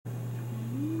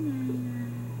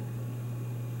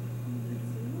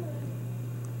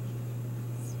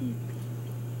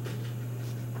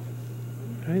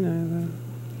Hi, Nylah.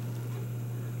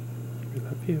 We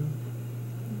love you.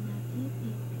 Love you,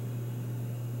 baby.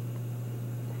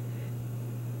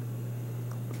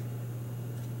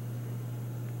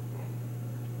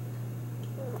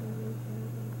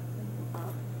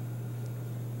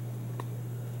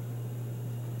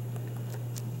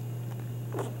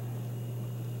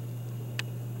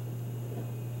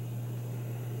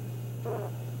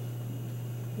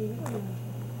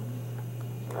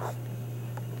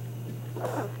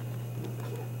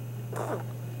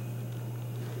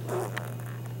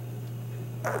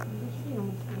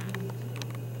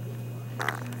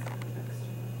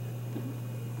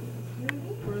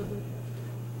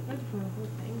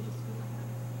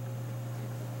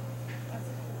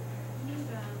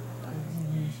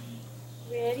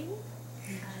 Ready?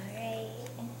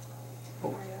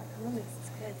 Alright. Let's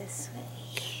go this way.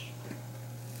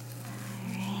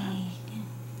 Alright.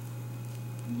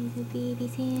 Little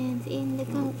baby's hands in the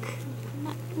gunk.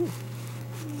 Alright.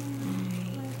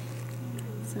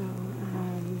 So,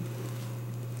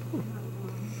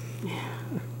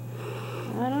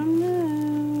 I don't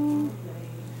know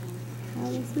how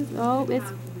this is. Oh,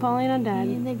 it's falling on Dad.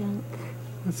 In the gunk.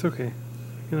 That's okay.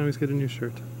 You can always get a new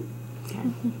shirt. Okay.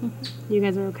 You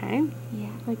guys are okay? Yeah.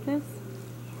 Like this?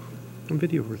 I'm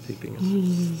video we're taping us.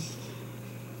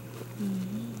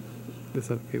 Is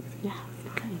that okay with you? Yeah.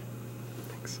 Okay.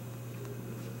 Thanks.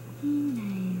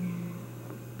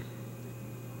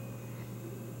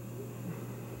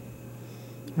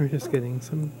 We're just getting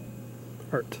some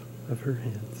art of her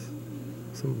hands.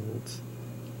 Some molds.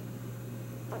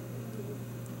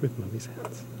 With Mommy's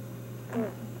hands.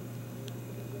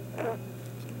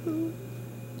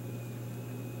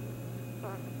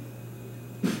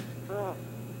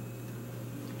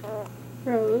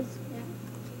 Rose,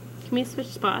 can we switch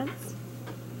spots?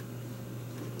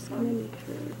 Just gonna make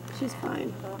sure she's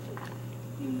fine.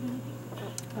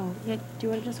 Oh, yeah. Do you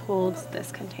want to just hold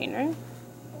this container?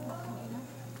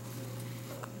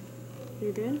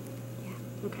 You good?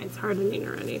 Yeah. Okay, it's hardening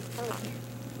already.